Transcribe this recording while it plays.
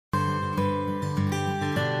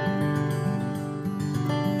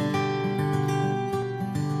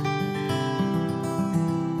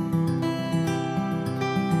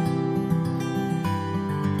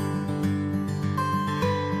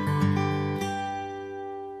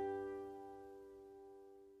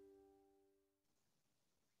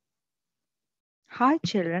Hi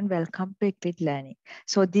children, welcome to Grid Learning.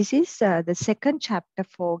 So this is the second chapter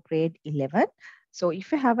for grade 11. So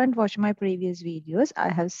if you haven't watched my previous videos, I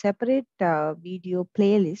have separate video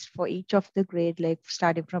playlist for each of the grade, like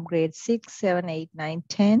starting from grade 6, 7, 8, 9,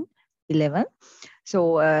 10, 11.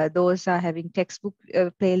 So those are having textbook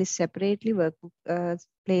playlist separately, workbook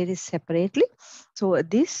playlist separately. So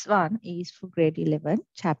this one is for grade 11,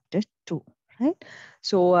 chapter 2, right?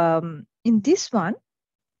 So in this one,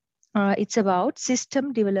 it's about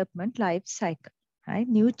system development life cycle, right?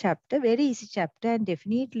 New chapter, very easy chapter, and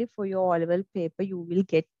definitely for your O-level paper, you will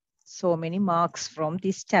get so many marks from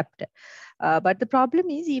this chapter. But the problem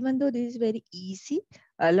is, even though this is very easy,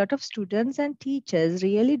 a lot of students and teachers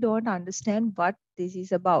really don't understand what this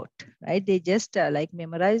is about, right? They just like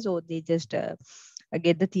memorize, or they just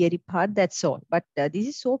get the theory part, that's all. But this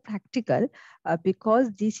is so practical because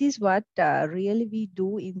this is what really we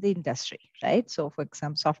do in the industry, right? So for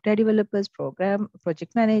example, software developers,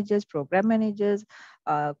 project managers, program managers,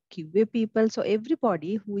 QA people, so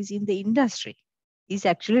everybody who is in the industry is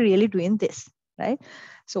actually really doing this, right?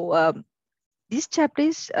 So this chapter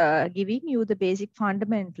is giving you the basic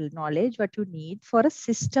fundamental knowledge what you need for a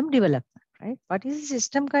system development, right? What is a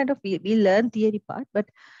system kind of, we learn theory part, but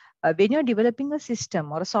when you're developing a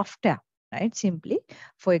system or a software, right? Simply,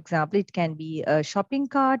 for example, it can be a shopping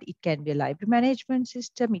cart, it can be a library management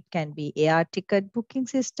system, it can be air ticket booking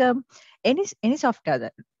system, any software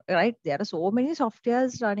that, right? There are so many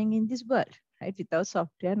softwares running in this world, right? Without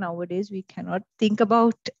software nowadays, we cannot think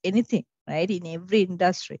about anything, right? In every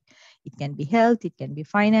industry, it can be health, it can be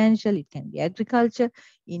financial, it can be agriculture,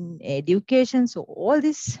 in education. So all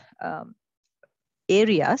these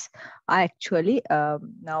areas are actually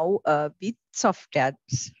now with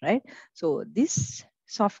softwares, right? So this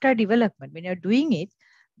software development, when you're doing it,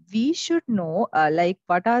 we should know like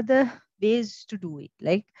what are the ways to do it,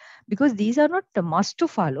 like, because these are not the must to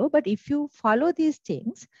follow, but if you follow these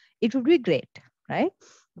things, it would be great, right?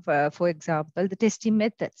 For example, the testing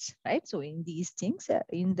methods, right? So in these things,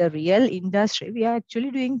 in the real industry, we are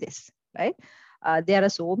actually doing this, right? There are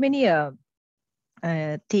so many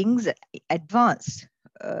things advanced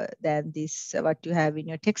than this what you have in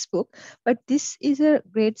your textbook, but this is a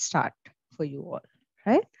great start for you all,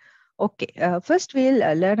 right? Okay, first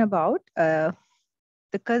we'll learn about the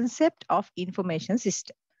concept of information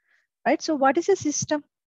system, right? So what is a system,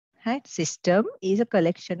 right? System is a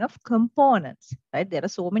collection of components, right? There are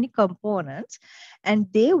so many components and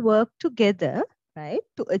they work together, right,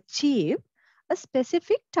 to achieve a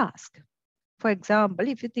specific task. For example,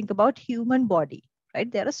 if you think about human body,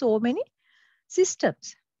 right, there are so many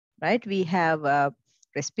systems, right? We have a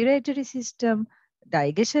respiratory system,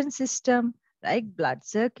 digestion system, like blood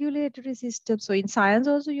circulatory system. So in science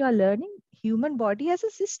also you are learning human body as a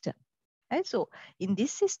system, right? So in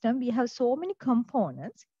this system we have so many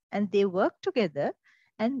components and they work together.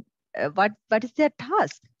 And what is their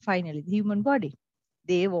task? Finally, the human body.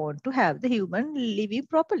 They want to have the human living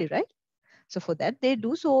properly, right? So for that, they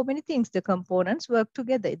do so many things. The components work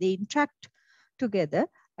together. They interact together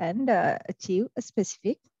and achieve a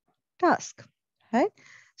specific task, right?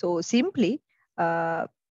 So simply, uh,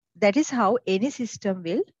 that is how any system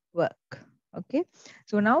will work, okay?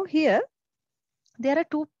 So now here, there are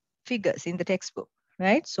two figures in the textbook,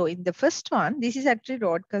 right? So in the first one, this is actually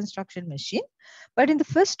road construction machine. But in the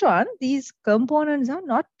first one, these components are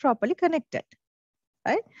not properly connected,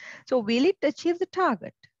 right? So will it achieve the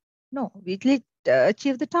target? No. Will it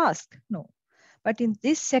achieve the task? No. But in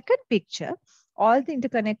this second picture, all the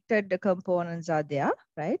interconnected components are there,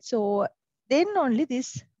 right? So then only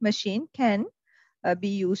this machine can be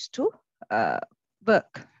used to uh,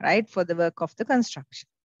 work, right? For the work of the construction.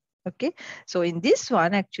 Okay. So in this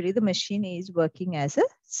one, actually, the machine is working as a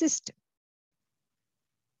system.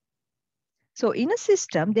 So in a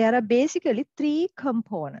system, there are basically three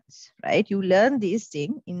components, right? You learn this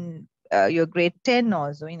thing in your grade 10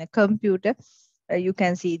 also. In a computer, you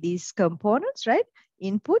can see these components, right?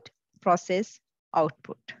 Input, process,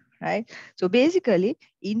 output, right? So basically,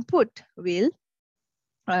 input will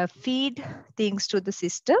feed things to the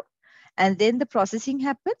system, and then the processing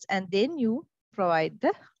happens, and then you provide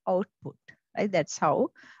the output, right? That's how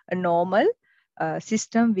a normal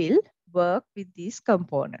system will work with these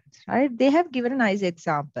components, right? They have given a nice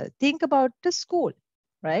example. Think about the school,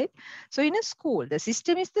 right? So in a school, the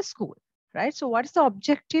system is the school, right? So what is the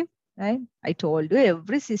objective, right? I told you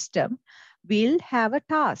every system will have a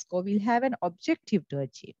task or will have an objective to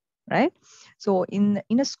achieve, right? So in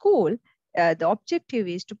a school, the objective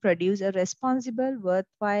is to produce a responsible,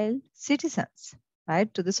 worthwhile citizens,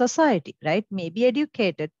 right, to the society, right? Maybe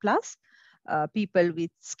educated plus people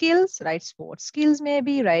with skills, right? Sports skills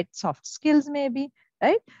maybe, right? Soft skills maybe,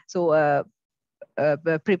 right? So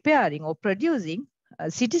preparing or producing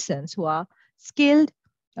citizens who are skilled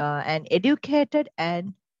and educated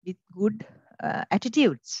and with good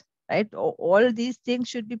attitudes, right? All these things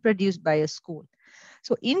should be produced by a school.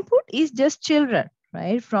 So input is just children,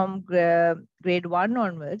 right? From grade 1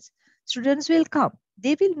 onwards, students will come.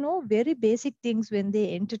 They will know very basic things when they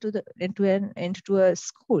enter to the into a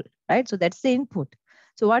school, right? So that's the input.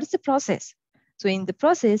 So what is the process? So in the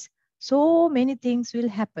process, so many things will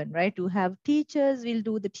happen, right? You have teachers will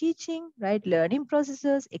do the teaching, right? Learning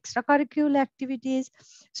processes, extracurricular activities,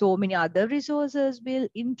 so many other resources will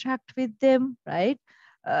interact with them, right?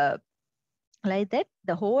 Uh, like that,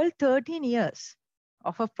 the whole 13 years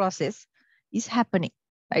of a process is happening,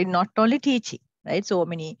 right? Not only teaching, right? So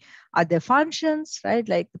many other functions, right?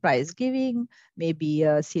 Like the prize giving, maybe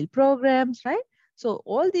seal programs, right? So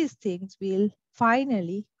all these things will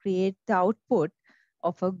finally create the output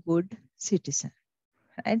of a good citizen,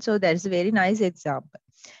 right? So that's a very nice example.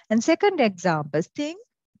 And second example,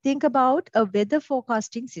 think about a weather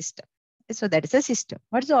forecasting system. So that is a system.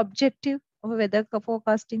 What is the objective of a weather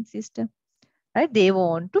forecasting system? Right? They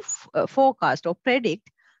want to forecast or predict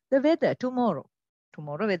the weather tomorrow.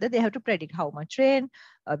 Tomorrow weather, they have to predict how much rain,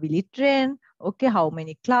 will it rain, okay, how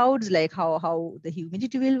many clouds, like how the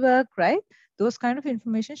humidity will work, right? Those kind of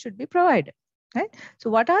information should be provided, right? So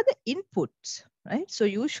what are the inputs, right? So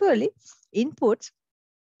usually inputs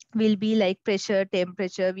will be like pressure,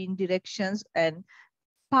 temperature, wind directions, and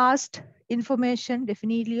past information.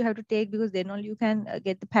 Definitely you have to take, because then only you can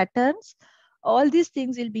get the patterns. All these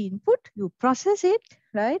things will be input, you process it,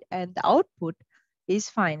 right? And the output is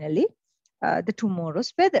finally the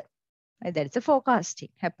tomorrow's weather, right? That is the forecasting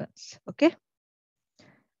happens, okay?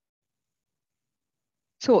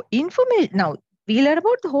 So information, now we learn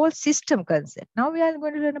about the whole system concept. Now we are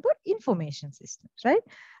going to learn about information systems, right?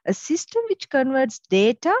 A system which converts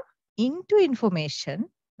data into information,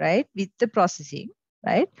 right? With the processing,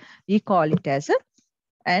 right? We call it as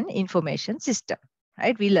an information system,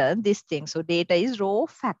 right? We learn this thing. So data is raw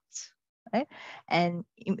facts, right? And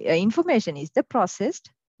information is the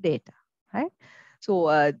processed data, right? So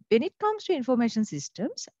when it comes to information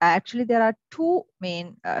systems, actually there are two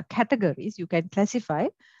main categories you can classify: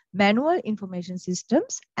 manual information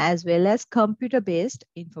systems as well as computer-based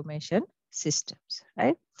information systems,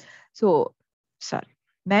 right? So, sorry,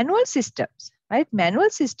 manual systems, right?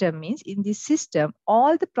 Manual system means in this system,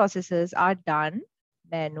 all the processes are done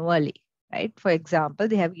manually, right? For example,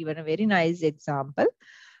 they have given a very nice example.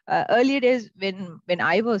 Earlier days, when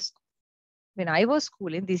I was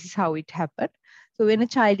schooling, this is how it happened. So when a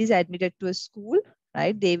child is admitted to a school,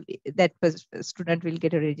 right, that student will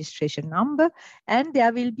get a registration number, and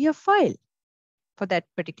there will be a file for that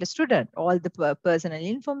particular student. All the personal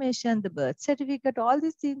information, the birth certificate, all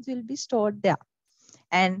these things will be stored there.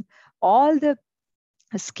 And all the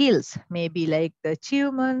skills, maybe like the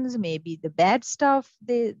achievements, maybe the bad stuff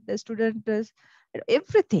the student does,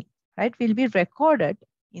 everything, right, will be recorded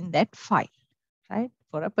in that file, right,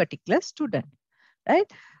 for a particular student, right?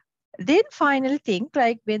 Then final thing,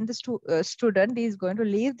 like when the student is going to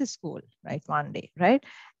leave the school, right, one day, right?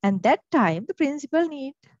 And that time the principal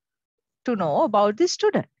need to know about the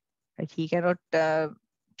student, right? He cannot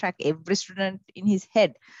track every student in his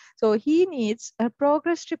head. So he needs a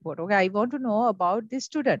progress report. Okay, I want to know about this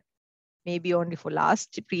student, maybe only for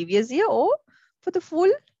previous year or for the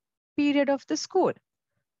full period of the school.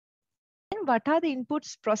 And what are the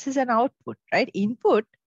inputs, process and output, right? Input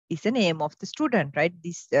is the name of the student, right?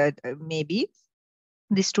 This maybe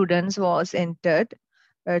the students was entered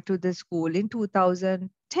to the school in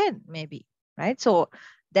 2010, maybe, right? So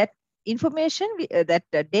that information, that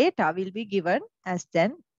data will be given as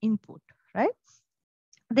then input, right?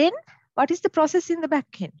 Then what is the process in the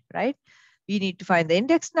backend, right? You need to find the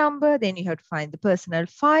index number, then you have to find the personal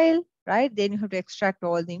file, right? Then you have to extract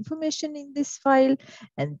all the information in this file.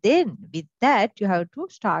 And then with that, you have to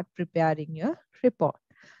start preparing your report.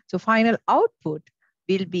 So final output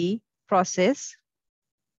will be process.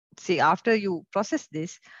 See, after you process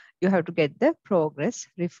this, you have to get the progress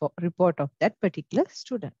report of that particular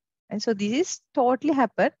student. And so this is totally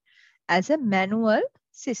happen as a manual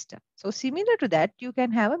system. So similar to that, you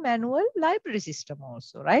can have a manual library system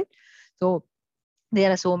also, right? So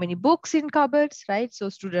there are so many books in cupboards, right? So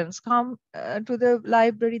students come to the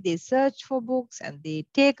library, they search for books and they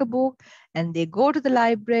take a book and they go to the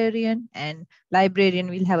librarian, and librarian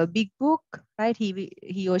will have a big book, right?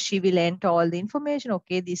 He or she will enter all the information.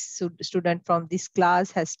 Okay, this student from this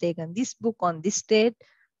class has taken this book on this date,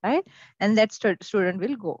 right? And that student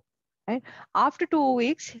will go, right? After 2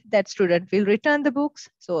 weeks, that student will return the books.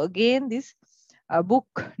 So again, this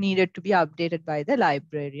book needed to be updated by the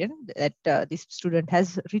librarian that this student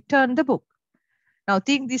has returned the book. Now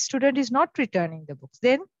think this student is not returning the books.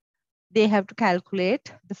 Then they have to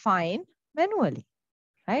calculate the fine manually,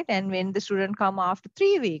 right? And when the student come after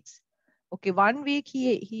 3 weeks, okay, 1 week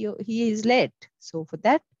he is late. So for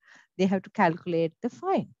that, they have to calculate the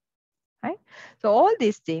fine, right? So all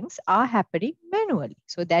these things are happening manually.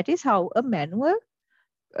 So that is how a manual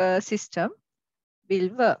system will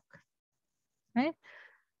work, right?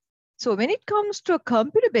 So when it comes to a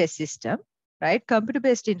computer-based system, right,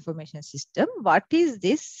 computer-based information system, what is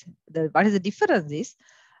this? What is the difference is,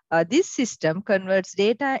 this system converts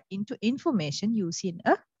data into information using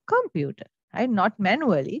a computer, right? Not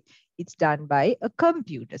manually, it's done by a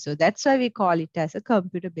computer. So that's why we call it as a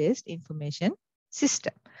computer-based information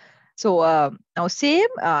system. So now same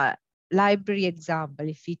library example,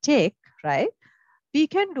 if we take, right, we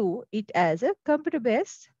can do it as a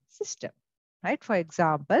computer-based system, right? For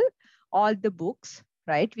example, all the books,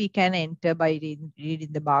 right, we can enter by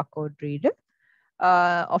reading the barcode reader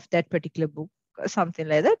of that particular book, something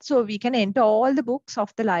like that. So we can enter all the books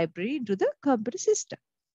of the library into the computer system,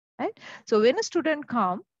 right? So when a student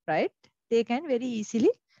come, right, they can very easily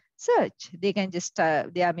search. They can just,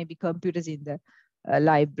 there may be computers in the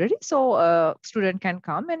library. So student can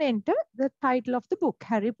come and enter the title of the book,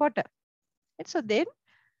 Harry Potter. And so then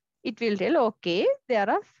it will tell, okay, there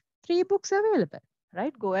are 3 books available,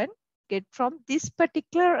 right? Go and get from this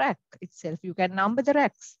particular rack itself. You can number the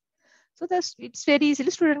racks. So it's very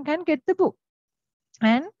easily student can get the book.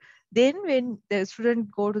 And then when the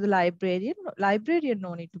student go to the librarian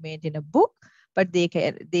no need to maintain a book, but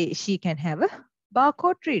she can have a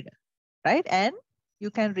barcode reader, right? And you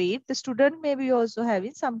can read. The student maybe also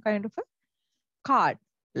having some kind of a card,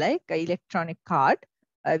 like an electronic card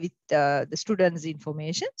with the student's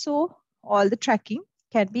information. So all the tracking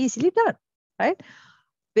can be easily done, right?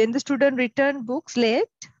 When the student return books late,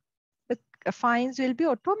 the fines will be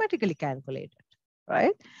automatically calculated,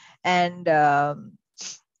 right? And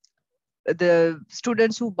the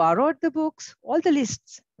students who borrowed the books, all the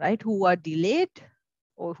lists, right, who are delayed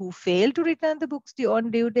or who fail to return the books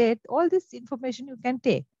on due date, all this information you can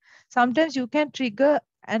take. Sometimes you can trigger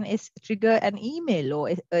an email or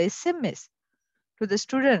a SMS to the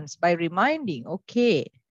students by reminding,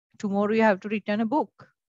 okay, tomorrow you have to return a book,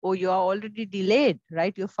 or you are already delayed,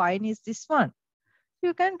 right? Your fine is this one.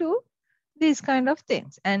 You can do these kind of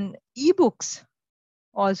things. And ebooks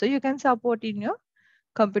also you can support in your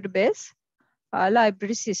computer-based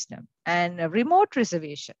library system. And remote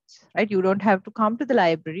reservations, right? You don't have to come to the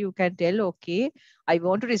library. You can tell, okay, I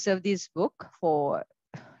want to reserve this book for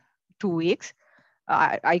 2 weeks.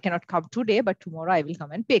 I cannot come today, but tomorrow I will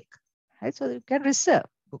come and pick, right? So you can reserve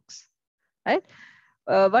books, right?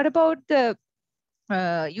 What about the,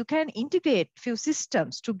 you can integrate few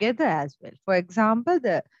systems together as well. For example,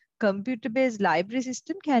 the computer-based library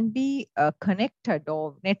system can be connected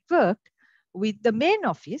or networked with the main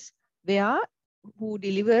office, who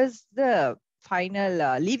delivers the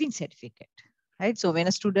final leaving certificate, right? So when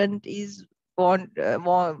a student is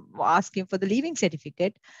asking for the leaving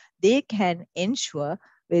certificate, they can ensure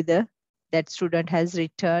whether that student has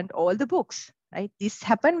returned all the books, right? This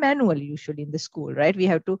happen manually usually in the school, right? We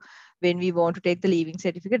have to, when we want to take the leaving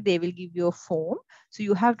certificate, they will give you a form. So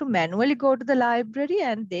you have to manually go to the library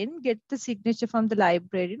and then get the signature from the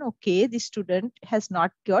librarian. Okay, this student has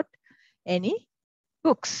not got any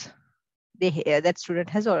books. That student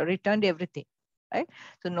has already returned everything, right?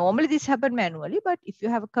 So normally this happen manually, but if you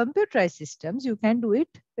have a computerized systems, you can do it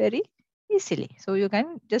very easily. So you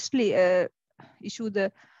can just issue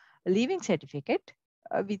the leaving certificate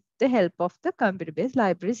with the help of the computer-based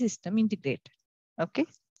library system integrated. Okay.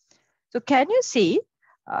 So can you see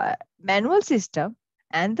manual system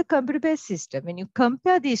and the computer-based system, when you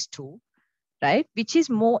compare these two, right, which is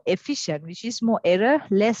more efficient, which is more error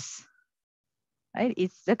less, right?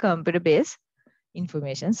 It's the computer-based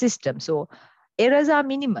information system. So errors are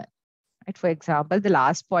minimal, right? For example, the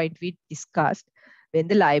last point we discussed, when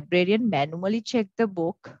the librarian manually checked the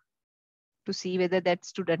book to see whether that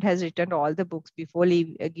student has returned all the books before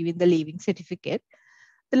giving the leaving certificate,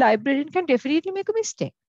 the librarian can definitely make a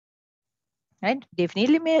mistake, right?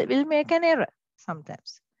 Definitely will make an error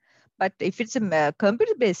sometimes. But if it's a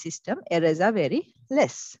computer-based system, errors are very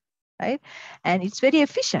less, right? And it's very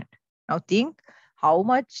efficient. Now think how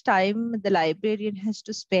much time the librarian has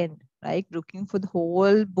to spend, like looking for the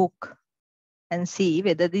whole book and see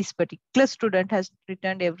whether this particular student has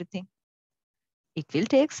returned everything. It will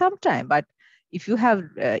take some time, but if you have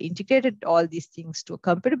integrated all these things to a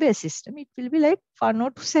computer-based system, it will be like 1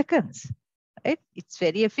 or 2 seconds, right? It's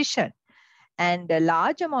very efficient. And a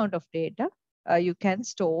large amount of data you can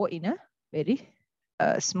store in a very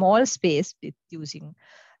small space with using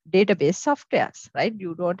database softwares, right?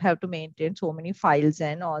 You don't have to maintain so many files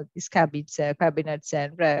and all these cabinets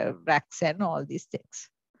and racks and all these things.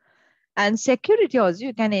 And security also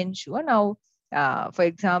you can ensure. Now, for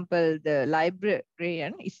example, the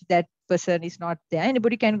librarian, if that person is not there,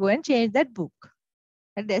 anybody can go and change that book.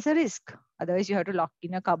 And there's a risk. Otherwise, you have to lock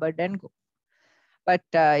in a cupboard and go. But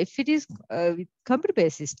if it is with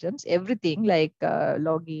computer-based systems, everything like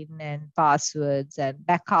login and passwords and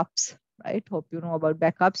backups, right? Hope you know about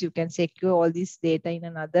backups. You can secure all this data in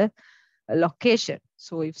another location.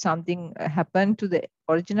 So if something happened to the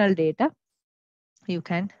original data, you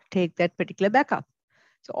can take that particular backup.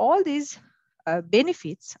 So all these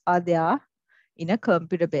benefits are there in a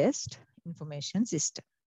computer-based information system.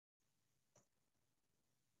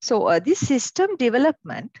 So this system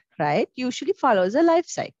development, right, usually follows a life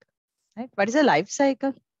cycle. Right? What is a life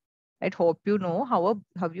cycle? I hope you know how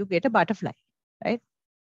you get a butterfly, right?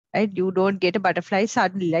 Right? You don't get a butterfly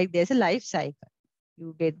suddenly. Like there's a life cycle.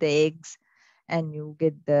 You get the eggs, and you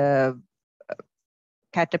get the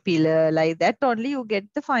caterpillar. Like that only you get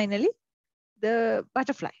finally the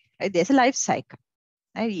butterfly. Right? There's a life cycle.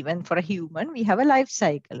 Right? Even for a human, we have a life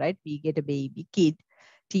cycle. Right? We get a baby, kid,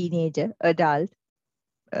 teenager, adult,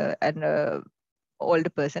 and older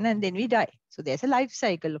person, and then we die. So there's a life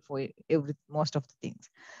cycle for most of the things.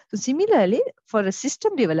 So similarly, for a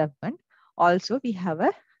system development, also we have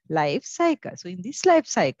a life cycle. So in this life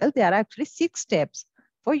cycle, there are actually 6 steps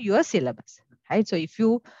for your syllabus, right? So if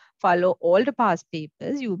you follow all the past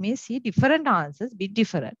papers, you may see different answers, be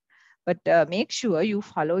different, but make sure you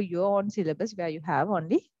follow your own syllabus where you have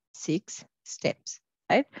only 6 steps.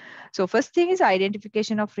 Right? So first thing is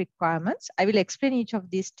identification of requirements. I will explain each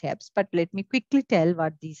of these steps, but let me quickly tell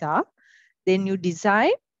what these are. Then you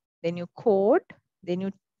design, then you code, then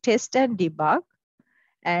you test and debug,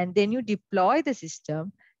 and then you deploy the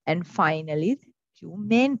system, and finally you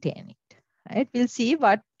maintain it. Right? We'll see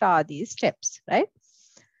what are these steps, right?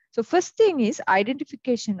 So first thing is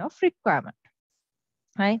identification of requirement.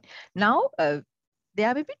 Right? Now, there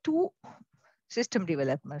may be 2 system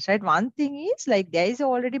developments, right? One thing is like there is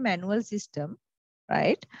already manual system,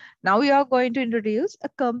 right? Now we are going to introduce a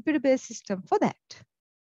computer-based system for that,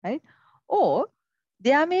 right? Or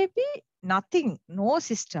there may be nothing, no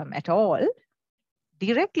system at all.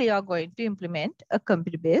 Directly you are going to implement a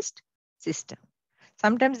computer-based system.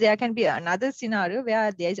 Sometimes there can be another scenario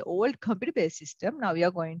where there is old computer-based system. Now we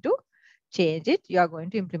are going to change it. You are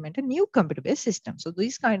going to implement a new computer-based system. So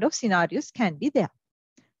these kind of scenarios can be there.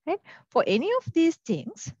 Right? For any of these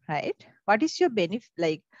things, right? What is your benefit?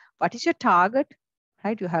 Like, what is your target?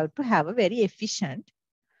 Right? You have to have a very efficient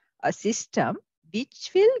system which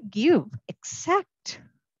will give exact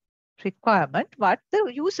requirement what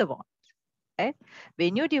the user wants. Right?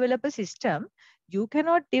 When you develop a system, you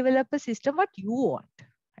cannot develop a system what you want.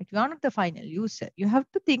 Right? You are not the final user. You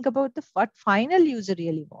have to think about what final user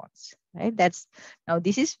really wants. Right? Now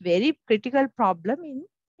this is very critical problem in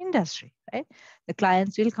industry, right? The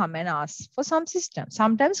clients will come and ask for some system.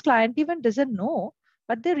 Sometimes client even doesn't know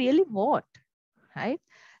what they really want, right?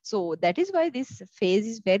 So that is why this phase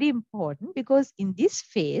is very important, because in this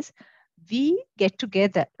phase, we get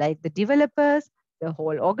together like the developers, the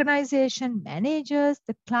whole organization, managers,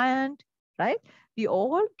 the client, right? We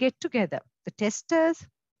all get together, the testers,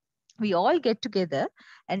 we all get together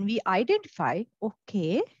and we identify,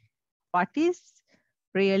 okay, what is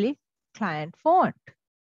really client want?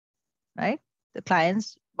 Right? The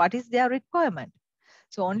clients, what is their requirement?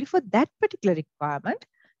 So only for that particular requirement,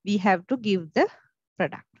 we have to give the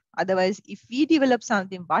product. Otherwise, if we develop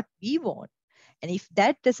something what we want, and if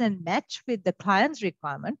that doesn't match with the client's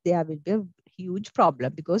requirement, there will be a huge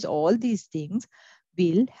problem, because all these things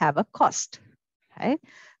will have a cost, right?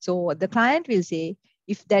 So the client will say,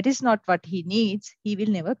 if that is not what he needs, he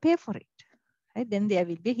will never pay for it, right? Then there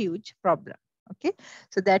will be a huge problem, okay?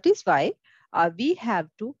 So that is why we have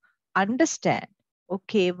to understand,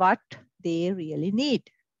 okay, what they really need.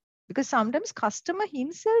 Because sometimes customer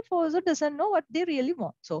himself also doesn't know what they really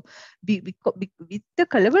want. So with the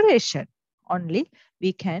collaboration only,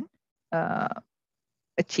 we can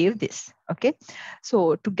achieve this, okay?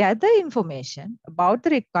 So to gather information about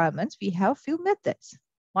the requirements, we have few methods.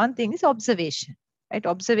 One thing is observation, right?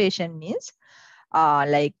 Observation means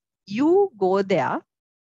like you go there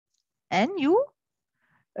and you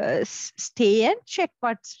stay and check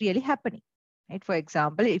what's really happening. Right? For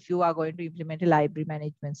example, if you are going to implement a library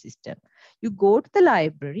management system, you go to the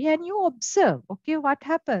library and you observe, okay, what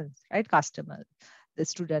happens, right? The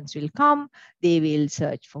students will come, they will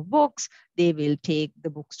search for books, they will take the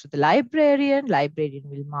books to the librarian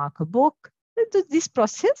will mark a book. This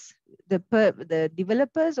process, the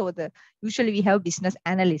developers usually we have business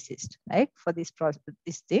analysts, right, for this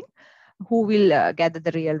thing, who will gather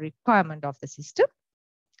the real requirement of the system.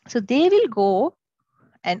 So they will go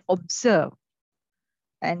and observe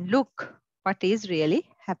and look what is really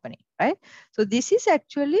happening, right? So this is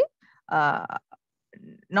actually uh,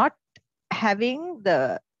 not having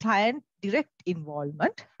the client direct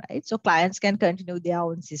involvement, right? So clients can continue their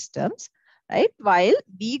own systems, right? While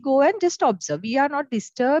we go and just observe, we are not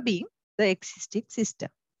disturbing the existing system.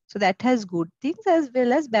 So that has good things as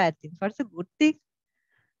well as bad things. What's the good thing?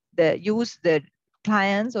 The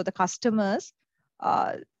clients or the customers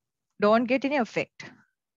uh, don't get any effect,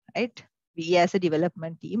 right? We as a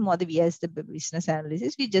development team or we as the business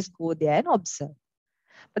analysts, we just go there and observe.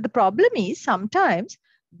 But the problem is sometimes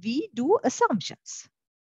we do assumptions,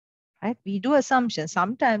 right? We do assumptions.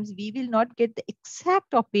 Sometimes we will not get the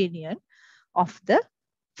exact opinion of the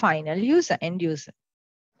final user, end user.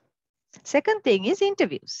 Second thing is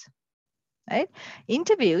interviews, right?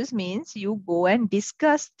 Interviews means you go and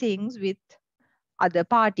discuss things with other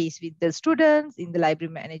parties, with the students in the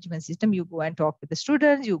library management system. You go and talk with the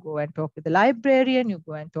students, you go and talk with the librarian, you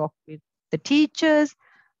go and talk with the teachers,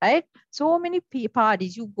 right? So many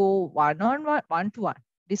parties, you go one-on-one, one-to-one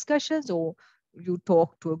discussions, or you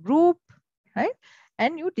talk to a group, right?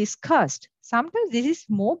 And you discussed. Sometimes this is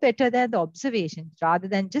more better than the observation rather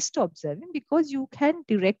than just observing, because you can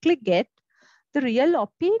directly get the real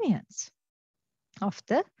opinions of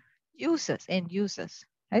the users, end users.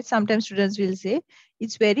 Right? Sometimes students will say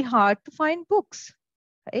it's very hard to find books,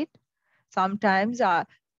 right? Sometimes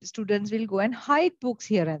students will go and hide books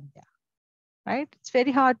here and there, right? It's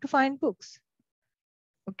very hard to find books.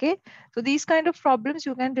 Okay, so these kind of problems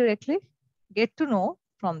you can directly get to know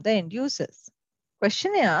from the end users.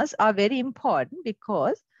 Questionnaires are very important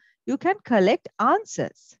because you can collect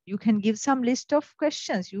answers. You can give some list of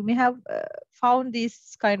questions. You may have found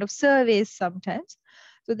these kind of surveys sometimes.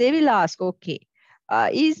 So they will ask, okay,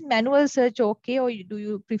 is manual search okay, or do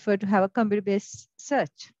you prefer to have a computer-based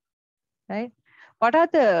search, right? What are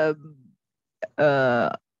the,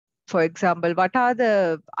 for example, what are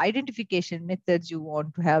the identification methods you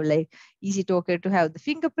want to have? Like, is it okay to have the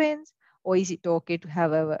fingerprints, or is it okay to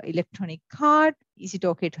have an electronic card? Is it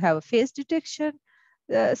okay to have a face detection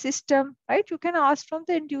system, right? You can ask from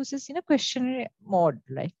the end users in a questionnaire mode,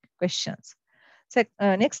 like questions. So,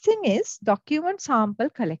 next thing is document sample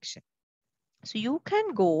collection. So you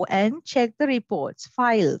can go and check the reports,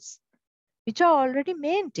 files, which are already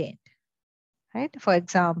maintained, right? For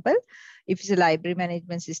example, if it's a library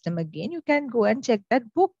management system, again, you can go and check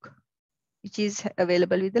that book, which is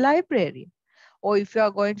available with the library. Or if you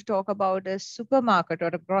are going to talk about a supermarket or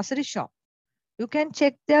a grocery shop, you can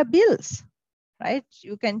check their bills, right?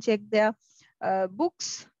 You can check their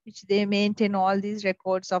books, which they maintain all these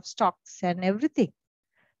records of stocks and everything.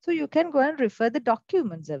 So you can go and refer the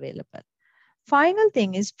documents available. Final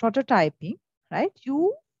thing is prototyping, right?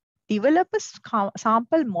 You develop a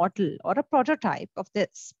sample model or a prototype of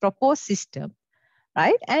this proposed system,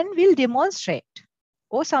 right? And we'll demonstrate.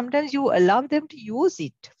 Or sometimes you allow them to use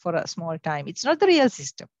it for a small time. It's not the real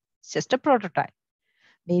system. It's just a prototype.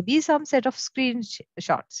 Maybe some set of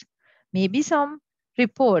screenshots, maybe some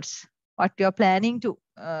reports, what you're planning to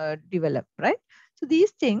develop, right? So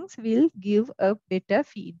these things will give a better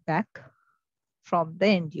feedback from the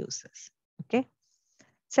end users, okay?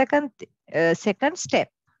 Second step,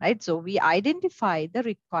 right? So we identify the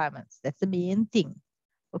requirements. That's the main thing,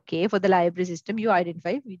 okay? For the library system, you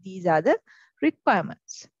identify these are the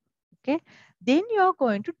requirements, okay? Then you're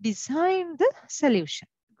going to design the solution.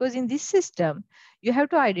 Because in this system, you have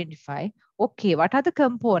to identify, okay, what are the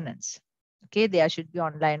components? Okay, there should be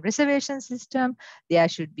online reservation system, there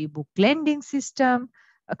should be book lending system,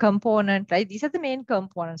 a component, right? These are the main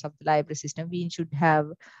components of the library system. We should have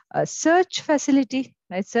a search facility,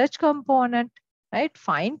 right? Search component, right?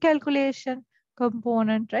 Fine calculation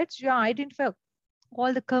component, right? So you identify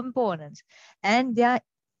all the components and their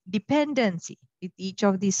dependency with each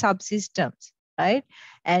of these subsystems, right?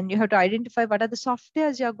 And you have to identify what are the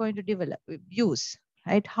softwares you are going to develop, use,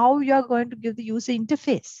 right? How you are going to give the user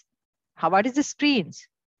interface. What is the screens?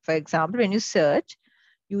 For example, when you search,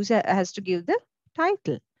 user has to give the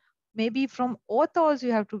title. Maybe from author also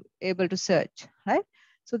you have to able to search, right?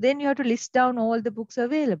 So then you have to list down all the books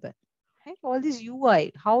available, right? All this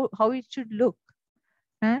UI, how it should look,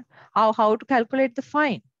 how to calculate the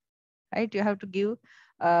fine, right? You have to give,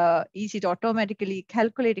 is it automatically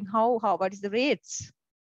calculating what is the rates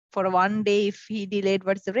for one day? If he delayed,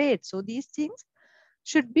 what's the rate? So these things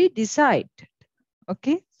should be decided,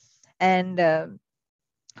 okay? And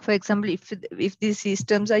for example, if these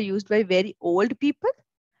systems are used by very old people,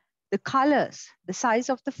 the colors, the size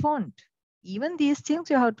of the font, even these things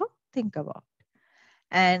you have to think about.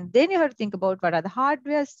 And then you have to think about what are the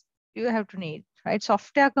hardwares you have to need, right?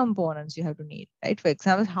 Software components you have to need, right? For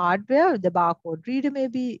example, hardware, the barcode reader may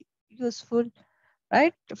be useful,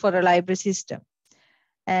 right, for a library system.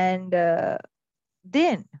 And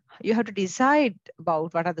then you have to decide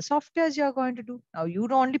about what are the softwares you're going to do. Now you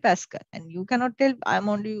know only Pascal, and you cannot tell I'm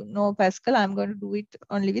only know Pascal, I'm going to do it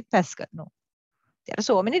only with Pascal. No, there are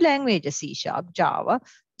so many languages, C#, Java,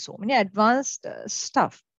 so many advanced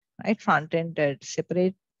stuff, right? Front end,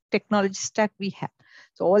 separate technology stack we have.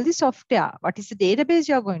 So all the software, what is the database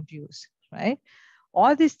you're going to use, right?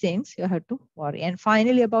 All these things you have to worry. And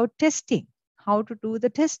finally about testing, how to do the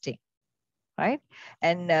testing, right?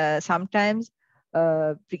 And sometimes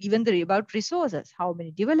even about resources, how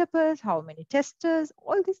many developers, how many testers,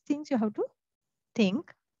 all these things you have to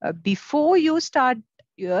think before you start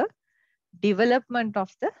your development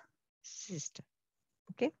of the system.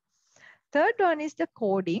 Okay. Third one is the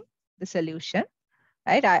coding, the solution,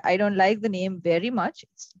 right? I don't like the name very much.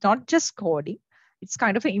 It's not just coding. It's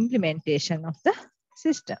kind of an implementation of the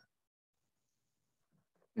system.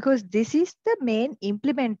 Because this is the main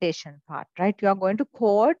implementation part, right? You are going to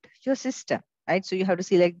code your system, right? So you have to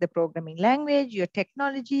select the programming language, your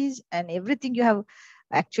technologies, and everything you have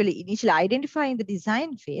actually initially identify in the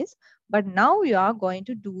design phase. But now you are going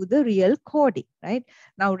to do the real coding, right?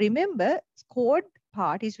 Now remember, code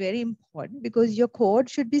part is very important because your code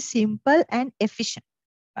should be simple and efficient,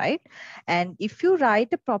 right? And if you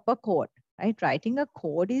write a proper code, right? Writing a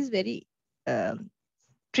code is very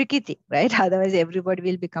tricky thing, right? Otherwise, everybody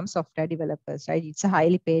will become software developers, right? It's a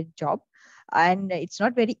highly paid job and it's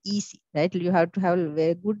not very easy, right? You have to have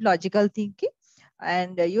very good logical thinking.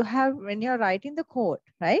 And you have, when you're writing the code,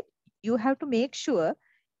 right? You have to make sure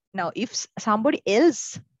now if somebody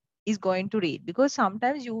else is going to read, because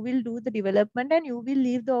sometimes you will do the development and you will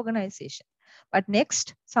leave the organization. But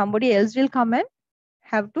next, somebody else will come and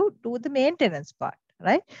have to do the maintenance part,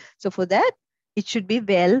 right? So for that, it should be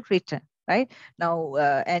well written, right? Now,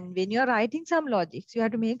 and when you're writing some logics, you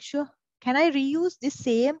have to make sure, can I reuse the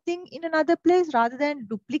same thing in another place rather than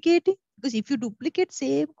duplicating? Because if you duplicate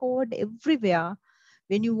same code everywhere,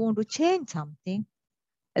 when you want to change something,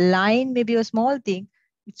 a line, maybe a small thing,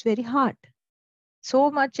 it's very hard.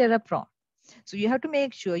 So much error prone. So you have to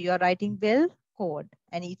make sure you are writing well code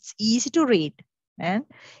and it's easy to read and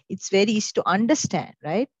it's very easy to understand,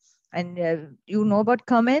 right? And you know about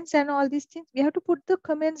comments and all these things. We have to put the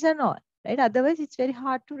comments and all, right? Otherwise, it's very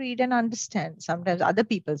hard to read and understand sometimes other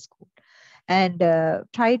people's code. And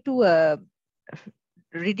try to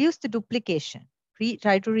reduce the duplication.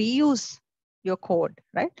 Try to reuse your code,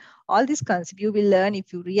 right? All these concepts you will learn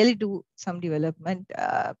if you really do some development,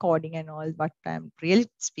 coding and all, what I'm really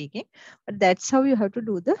speaking. But that's how you have to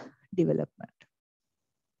do the development.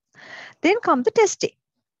 Then come the testing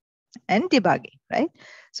and debugging, right?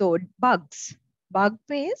 So bugs. Bug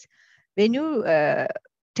means when you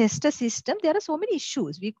test a system, there are so many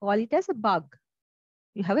issues. We call it as a bug.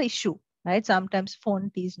 You have an issue, right? Sometimes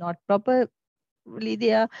font is not proper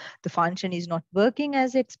there, the function is not working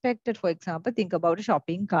as expected. For example, think about a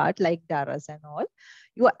shopping cart like Daras and all.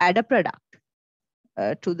 You add a product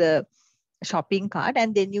to the shopping cart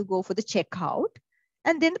and then you go for the checkout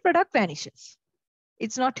and then the product vanishes.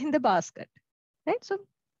 It's not in the basket, right? So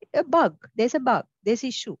a bug, there's a bug, there's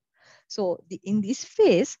issue. So in this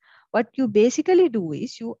phase, what you basically do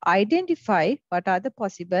is you identify what are the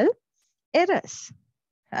possible errors,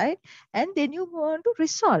 right? And then you want to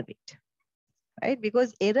resolve it, right?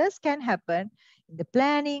 Because errors can happen in the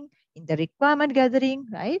planning, in the requirement gathering,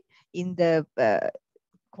 right? In the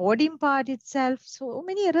coding part itself. So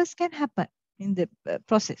many errors can happen in the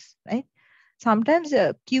process, right? Sometimes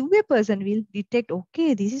a QA person will detect,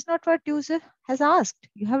 okay, this is not what user has asked.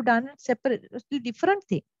 You have done a separate, different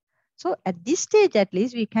thing. So at this stage, at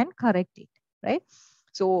least we can correct it, right?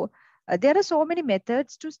 So there are so many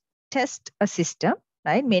methods to test a system,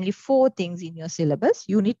 right? Mainly 4 things in your syllabus: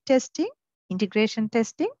 unit testing, integration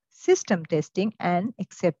testing, system testing, and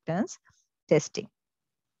acceptance testing.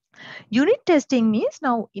 Unit testing means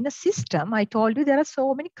now in a system, I told you there are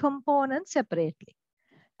so many components separately.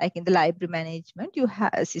 Like in the library management, you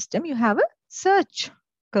have a system, you have a search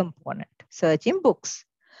component, search in books.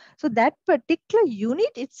 So that particular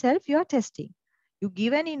unit itself, you are testing. You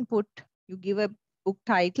give an input, you give a book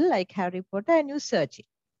title like Harry Potter and you search it.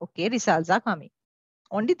 Okay, results are coming.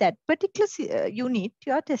 Only that particular unit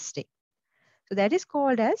you are testing. So that is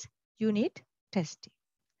called as unit testing.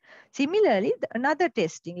 Similarly, another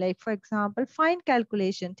testing, like for example, fine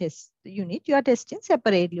calculation test unit, you are testing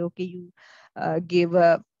separately. Okay, you give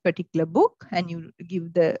a particular book and you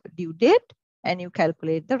give the due date and you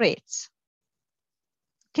calculate the rates.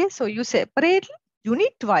 Okay, so you separately,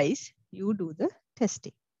 unit wise, you do the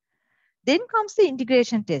testing. Then comes the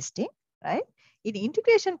integration testing, right? In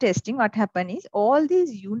integration testing, what happens is all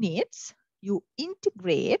these units you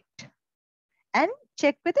integrate and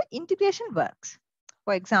check whether integration works.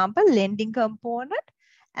 For example, lending component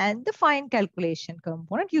and the fine calculation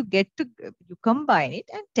component, you combine it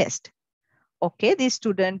and test. Okay, this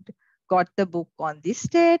student got the book on this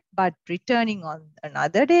date, but returning on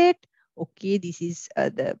another date. Okay, this is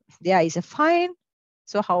there is a fine.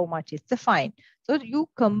 So how much is the fine? So you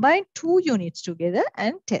combine two units together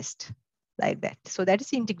and test like that. So that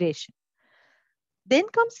is integration. Then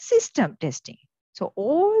comes system testing. So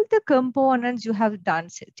all the components you have done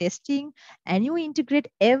testing and you integrate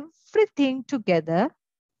everything together,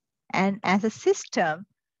 and as a system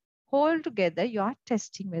whole together, you are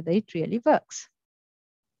testing whether it really works.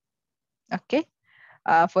 Okay.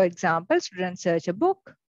 For example, student search a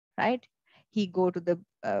book, right? He go to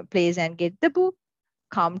the place and get the book,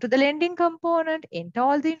 come to the lending component, enter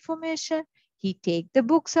all the information. He take the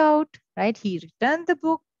books out, right? He return the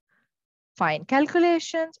book, fine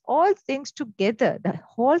calculations, all things together. The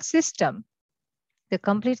whole system, the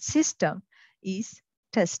complete system is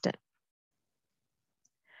tested.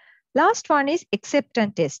 Last one is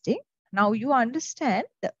acceptance testing. Now you understand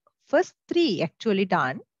the first three actually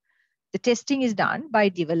done. The testing is done by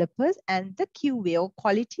developers and the QA or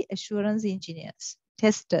quality assurance engineers,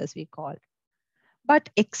 testers we call. But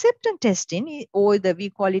acceptance testing, or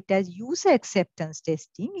we call it as user acceptance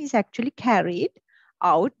testing, is actually carried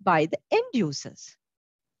out by the end users,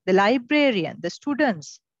 the librarian, the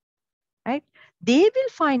students, right? They will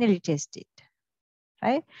finally test it,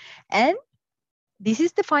 right? And this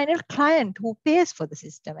is the final client who pays for the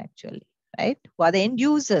system actually, right? Who are the end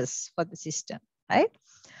users for the system, right?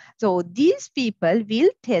 So these people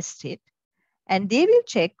will test it and they will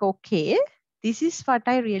check, okay, this is what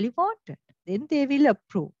I really wanted. Then they will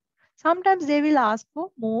approve. Sometimes they will ask for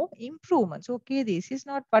more improvements. Okay, this is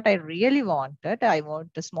not what I really wanted. I want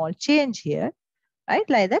a small change here, right?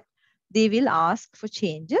 Like that, they will ask for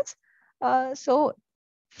changes. So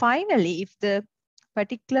finally, if the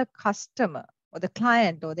particular customer or the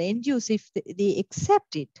client or the end user, if they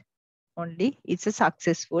accept it, only it's a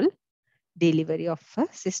successful delivery of a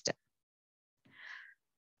system.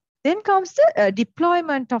 Then comes the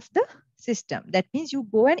deployment of the system. That means you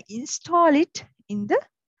go and install it in the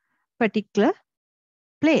particular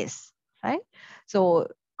place, right? So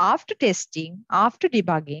after testing, after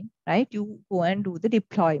debugging, right, you go and do the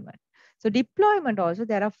deployment. So deployment also,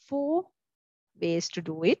 there are 4 ways to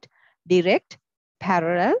do it: direct,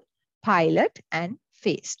 parallel, pilot, and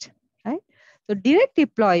phased, right? So direct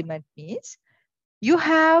deployment means you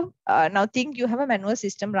have, now think you have a manual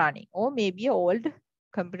system running or maybe an old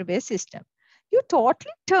computer-based system. You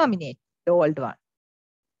totally terminate the old one.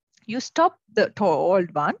 You stop the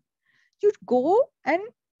old one. You go and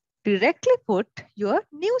directly put your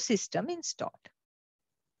new system installed.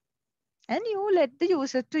 And you let the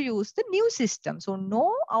user to use the new system. So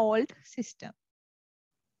no old system.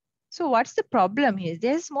 So what's the problem here?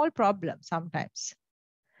 There's a small problem sometimes.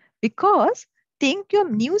 Because think your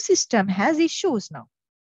new system has issues now.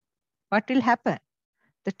 What will happen?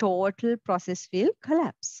 The total process will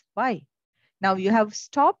collapse. Why? Now you have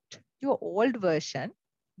stopped your old version.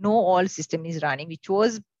 No old system is running, which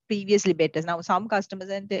was previously better. Now some customers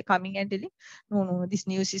are coming and telling, no, this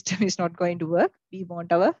new system is not going to work. We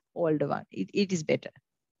want our older one. It is better.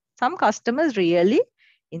 Some customers really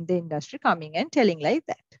in the industry coming and telling like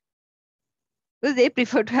that. Because they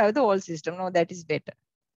prefer to have the old system. No, that is better.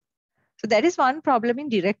 So that is one problem in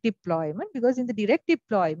direct deployment, because in the direct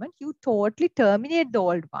deployment, you totally terminate the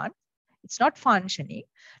old one. It's not functioning.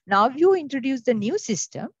 Now you introduce the new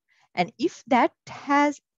system. And if that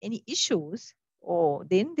has any issues,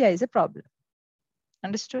 then there is a problem.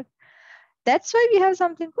 Understood? That's why we have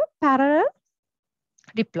something called parallel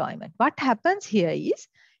deployment. What happens here is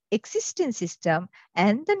existing system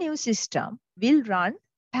and the new system will run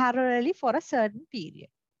parallelly for a certain period.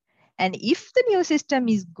 And if the new system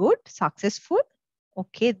is good, successful,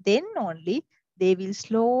 okay, then only they will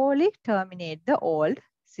slowly terminate the old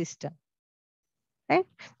system. Right?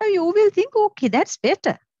 Now you will think, okay, that's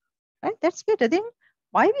better. Right? That's better. Then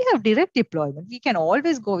why we have direct deployment? We can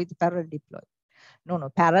always go with parallel deployment. No,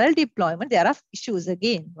 parallel deployment, there are issues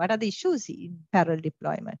again. What are the issues in parallel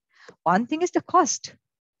deployment? One thing is the cost.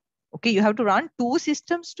 Okay, you have to run two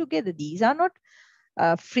systems together. These are not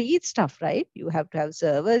free stuff, right? You have to have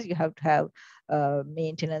servers, you have to have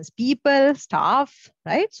maintenance people, staff,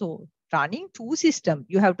 right? So running two systems,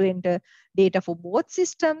 you have to enter data for both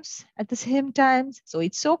systems at the same time. So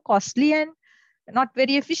it's so costly and not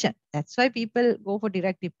very efficient. That's why people go for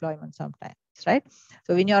direct deployment sometimes, right?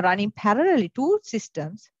 So when you're running parallelly two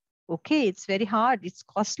systems, okay, it's very hard, it's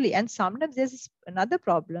costly. And sometimes there's another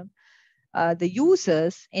problem. The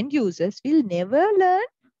users, end users will never learn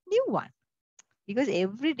new one. Because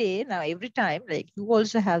every day now, every time, like you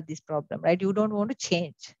also have this problem, right? You don't want to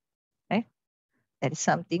change, right? That is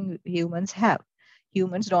something humans have.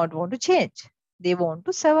 Humans don't want to change. They want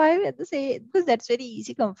to survive at the same, because that's very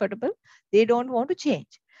easy, comfortable. They don't want to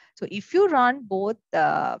change. So if you run both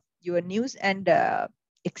your news and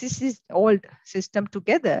existing old system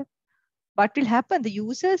together, what will happen? The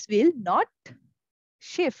users will not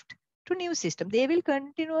shift to new system. They will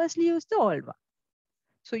continuously use the old one.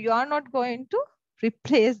 So you are not going to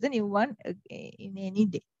replace the new one in any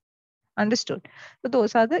day. Understood? So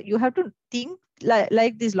those are the, you have to think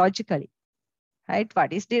like this logically, right?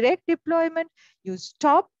 What is direct deployment? You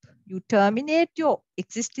stop, you terminate your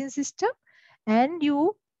existing system and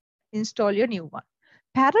you install your new one.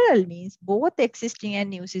 Parallel means both existing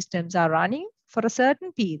and new systems are running for a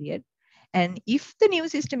certain period. And if the new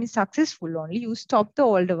system is successful only, you stop the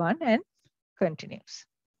older one and continues,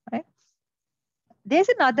 right? There's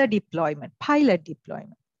another deployment, pilot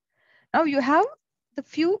deployment. Now you have the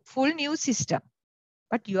full new system,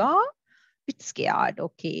 but you are a bit scared.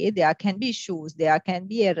 Okay, there can be issues, there can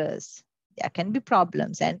be errors, there can be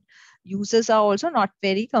problems, and users are also not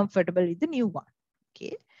very comfortable with the new one.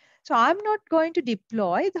 Okay, so I'm not going to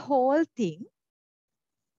deploy the whole thing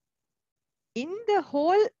in the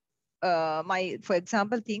whole, for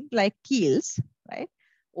example, thing like Keels, right?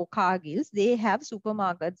 Or Cargills, they have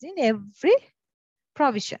supermarkets in every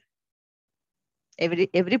provision.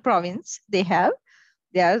 Every province they have,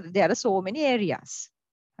 there are so many areas,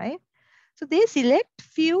 right? So they select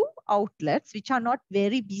few outlets which are not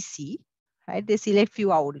very busy, right? They select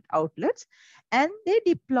few outlets and they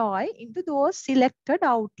deploy into those selected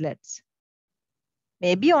outlets.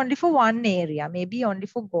 Maybe only for one area, maybe only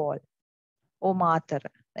for Galle or Matara,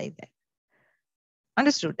 like that.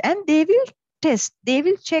 Understood? And they will test, they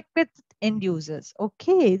will check with end users.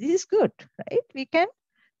 Okay, this is good, right? We can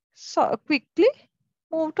so quickly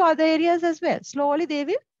move to other areas as well. Slowly they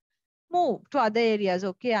will move to other areas.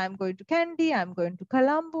 Okay, I'm going to Kandy, I'm going to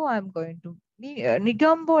Colombo, I'm going to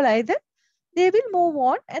Negombo, like that. They will move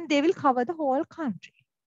on and they will cover the whole country.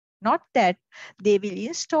 Not that they will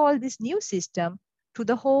install this new system to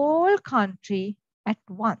the whole country at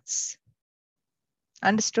once.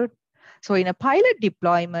 Understood? So in a pilot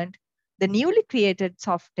deployment, the newly created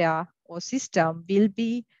software or system will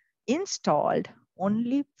be installed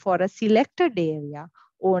only for a selected area,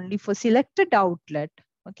 only for selected outlet,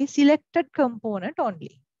 okay, selected component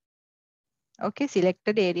only, okay,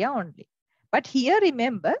 selected area only. But here,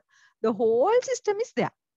 remember, the whole system is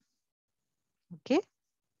there, okay.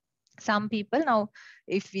 Some people now,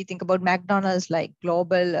 if we think about McDonald's, like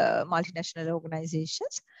global multinational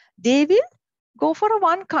organizations, they will go for a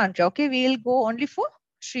one country, okay, we'll go only for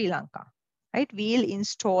Sri Lanka, right? We'll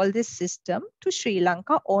install this system to Sri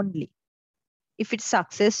Lanka only. If it's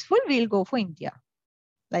successful, we'll go for India,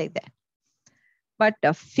 like that. But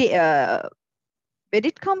when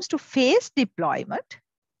it comes to phase deployment,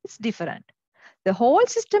 it's different. The whole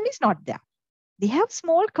system is not there. They have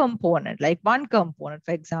small component, like one component,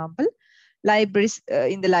 for example, libraries,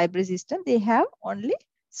 in the library system, they have only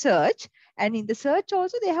search. And in the search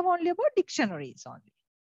also, they have only about dictionaries only.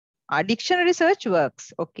 Our dictionary search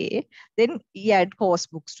works, okay. Then we add course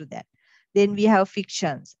books to that. Then we have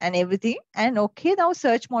fictions and everything. And okay, now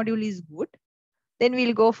search module is good. Then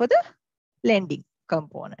we'll go for the lending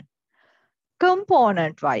component.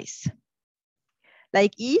 Component wise,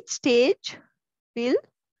 like each stage will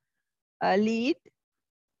lead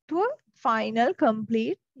to a final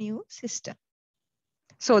complete new system.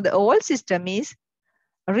 So the old system is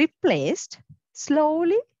replaced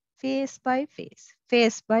slowly, phase by phase,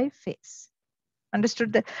 phase by phase.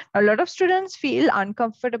 Understood that a lot of students feel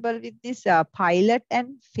uncomfortable with this pilot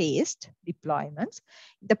and phased deployments.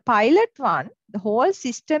 The pilot one, the whole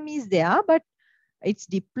system is there, but it's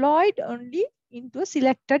deployed only into a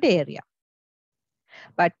selected area.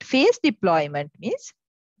 But phase deployment means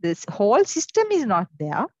this whole system is not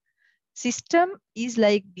there. System is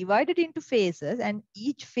like divided into phases and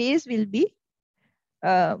each phase will be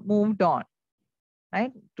moved on.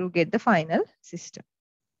 right? To get the final system.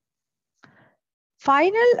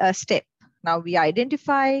 Final step. Now we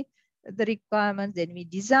identify the requirements, then we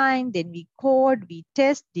design, then we code, we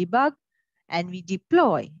test, debug, and we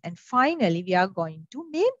deploy. And finally, we are going to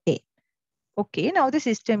maintain. Okay, now the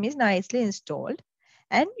system is nicely installed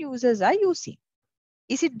and users are using.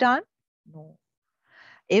 Is it done? No.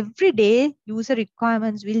 Every day, user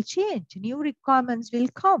requirements will change. New requirements will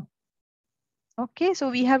come. Okay, so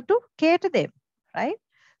we have to cater them, right?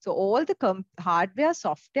 So all the hardware,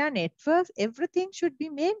 software, networks, everything should be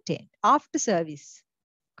maintained after service,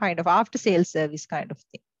 kind of after sales service kind of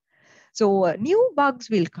thing. So new bugs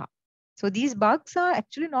will come. So these bugs are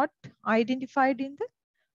actually not identified in the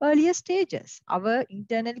earlier stages. Our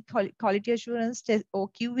internal quality assurance or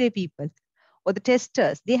QA people or the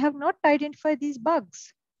testers, they have not identified these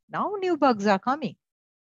bugs. Now new bugs are coming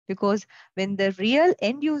because when the real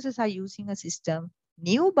end users are using a system,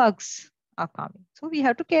 new bugs are coming. So we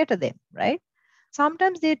have to cater them, right?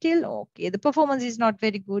 Sometimes they tell, okay, the performance is not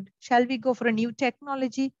very good. Shall we go for a new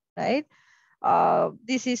technology, right?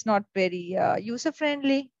 This is not very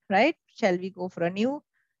user-friendly, right? Shall we go for a new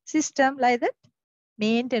system like that?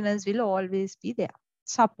 Maintenance will always be there.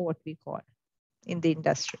 Support, we call in the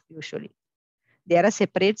industry usually. There are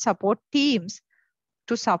separate support teams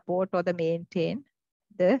to support or the maintain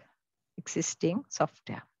the existing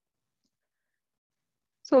software.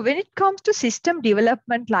 So when it comes to system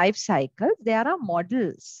development life cycle, there are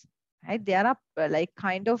models, right? There are like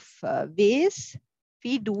kind of ways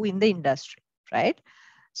we do in the industry, right?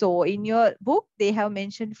 So in your book, they have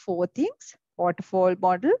mentioned 4 things: waterfall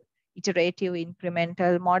model, iterative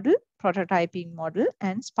incremental model, prototyping model,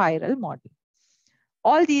 and spiral model.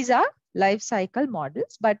 All these are life cycle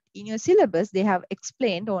models, but in your syllabus, they have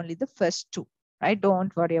explained only the first 2, right?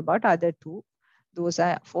 Don't worry about other 2. Those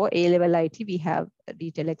are for A-level IT, we have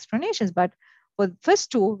detailed explanations, but for the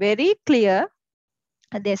first 2, very clear,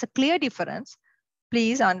 and there's a clear difference.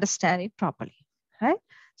 Please understand it properly, right?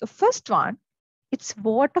 So first one, it's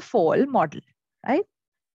waterfall model, right?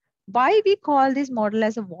 Why we call this model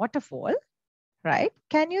as a waterfall, right?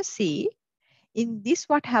 Can you see in this,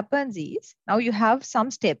 what happens is, now you have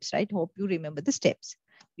some steps, right? Hope you remember the steps.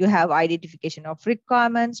 You have identification of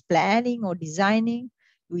requirements, planning or designing,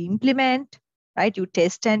 you implement, right? You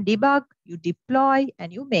test and debug, you deploy,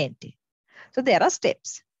 and you maintain. So there are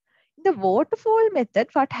steps. In the waterfall method,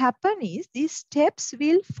 what happens is these steps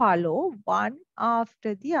will follow one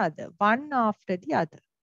after the other,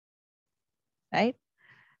 right?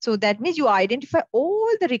 So that means you identify all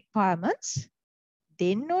the requirements,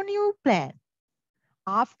 then on you plan.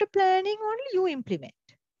 After planning only you implement.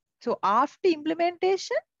 So after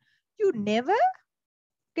implementation, you never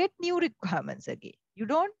get new requirements again. You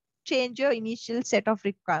don't change your initial set of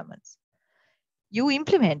requirements. You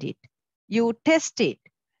implement it, you test it,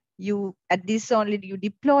 you at this only you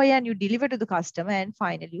deploy and you deliver to the customer, and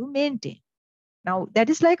finally you maintain. Now that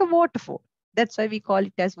is like a waterfall. That's why we call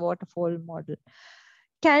it as waterfall model.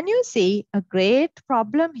 Can you see a great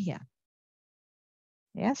problem here?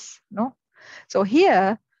 Yes, no? So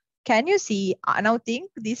here, can you see, now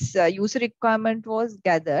think this user requirement was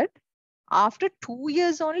gathered. After 2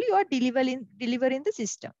 years only, you are delivering the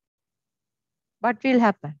system. What will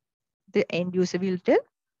happen? The end user will tell,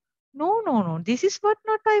 no, this is what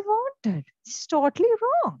not I wanted. This is totally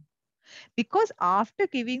wrong. Because after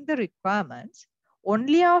giving the requirements,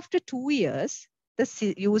 only after 2 years,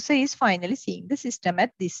 the user is finally seeing the system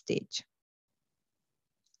at this stage.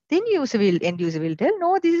 Then end user will tell,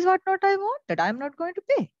 no, this is what not I wanted. I'm not going to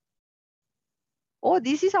pay. Oh,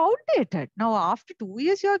 this is outdated. Now, after 2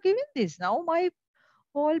 years, you are giving this. Now, my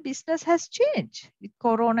whole business has changed. With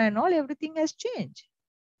Corona and all, everything has changed.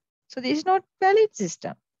 So, this is not valid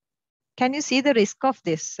system. Can you see the risk of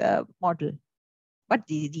this model? But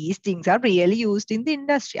these things are really used in the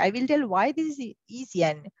industry. I will tell why this is easy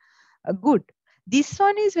and good. This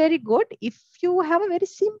one is very good if you have a very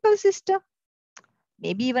simple system.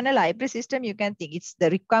 Maybe even a library system, you can think the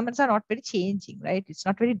requirements are not very changing, right? It's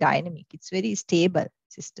not very dynamic. It's very stable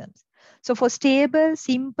systems. So for stable,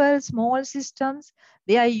 simple, small systems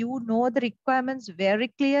where you know the requirements very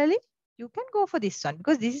clearly, you can go for this one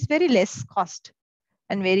because this is very less cost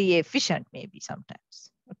and very efficient maybe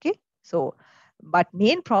sometimes. Okay. So, but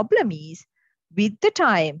main problem is with the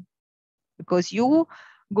time, because you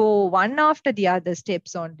go one after the other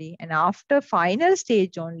steps only, and after final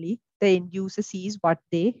stage only, the end user sees what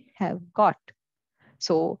they have got.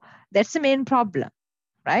 So that's the main problem,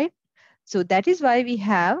 right? So that is why we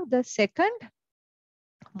have the second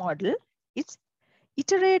model. It's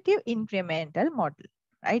iterative incremental model,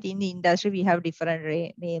 right? In the industry, we have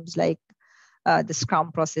different names like the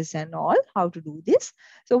Scrum process and all, how to do this.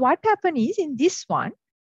 So what happened is in this one,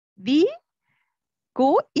 we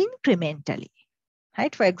go incrementally,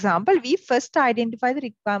 right? For example, we first identify the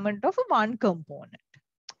requirement of one component.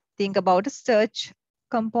 Think about a search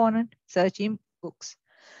component, search in books.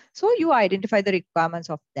 So you identify the requirements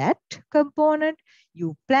of that component,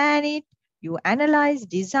 you plan it, you analyze,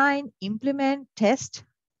 design, implement, test,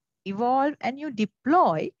 evolve, and you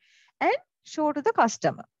deploy and show to the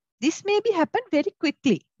customer. This may be happen very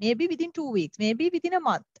quickly, maybe within 2 weeks, maybe within a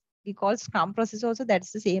month. We call Scrum process also,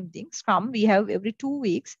 that's the same thing. Scrum, we have every 2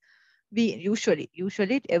 weeks. We usually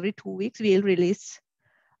every 2 weeks, we'll release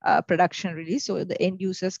production release so the end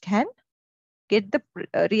users can get the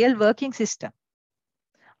real working system.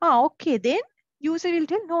 Okay, then user will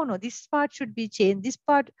tell, no, this part should be changed. This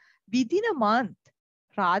part within a month,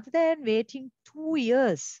 rather than waiting 2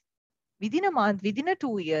 years. Within a month, within a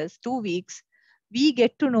 2 years, 2 weeks, we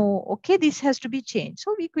get to know, okay, this has to be changed.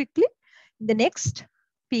 So we quickly, in the next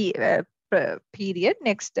period,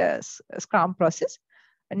 next Scrum process,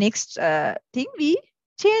 next thing, we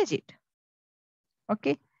change it.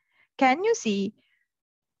 Okay. Can you see?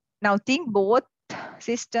 Now think both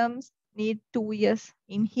systems need 2 years.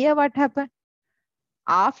 In here, what happened?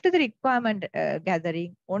 After the requirement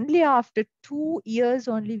gathering, only after 2 years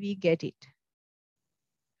only we get it,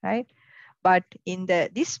 right? But in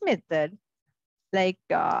this method, like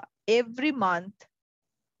every month,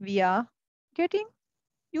 we are getting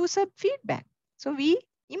user feedback. So we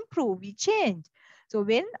improve, we change. So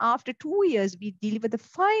when after 2 years, we deliver the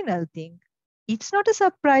final thing, it's not a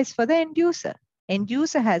surprise for the end user. End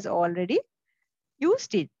user has already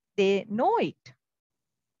used it. They know it,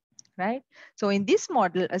 right? So in this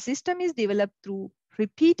model, a system is developed through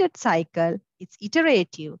repeated cycle. It's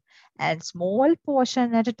iterative and small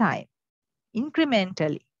portion at a time,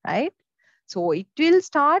 incrementally, right? So it will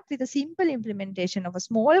start with a simple implementation of a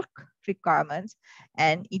small requirements,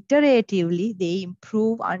 and iteratively they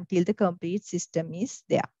improve until the complete system is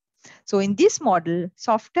there. So in this model,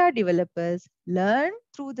 software developers learn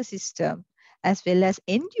through the system, as well as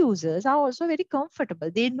end users are also very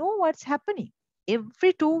comfortable. They know what's happening.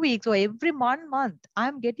 Every 2 weeks or every 1 month,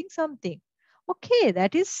 I'm getting something. Okay,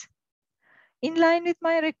 that is in line with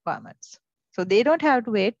my requirements. So they don't have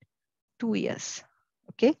to wait 2 years.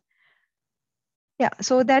 Okay. Yeah,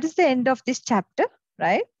 so that is the end of this chapter,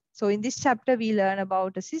 right? So in this chapter, we learn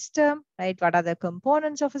about a system, right? What are the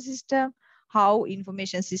components of a system? How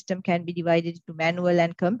information system can be divided into manual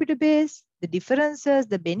and computer-based, the differences,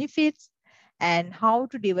 the benefits, and how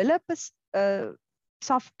to develop a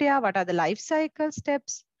software, what are the life cycle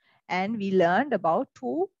steps. And we learned about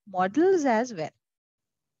 2 models as well,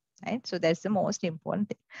 right? So that's the most important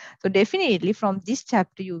thing. So definitely from this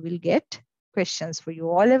chapter, you will get questions for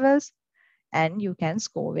your O levels, and you can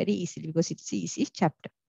score very easily because it's an easy chapter.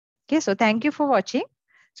 Okay, so thank you for watching.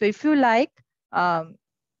 So if you like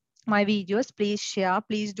my videos, please share,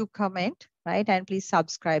 please do comment, right? And please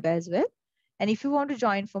subscribe as well. And if you want to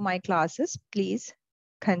join for my classes, please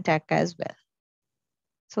contact as well.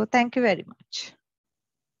 So thank you very much.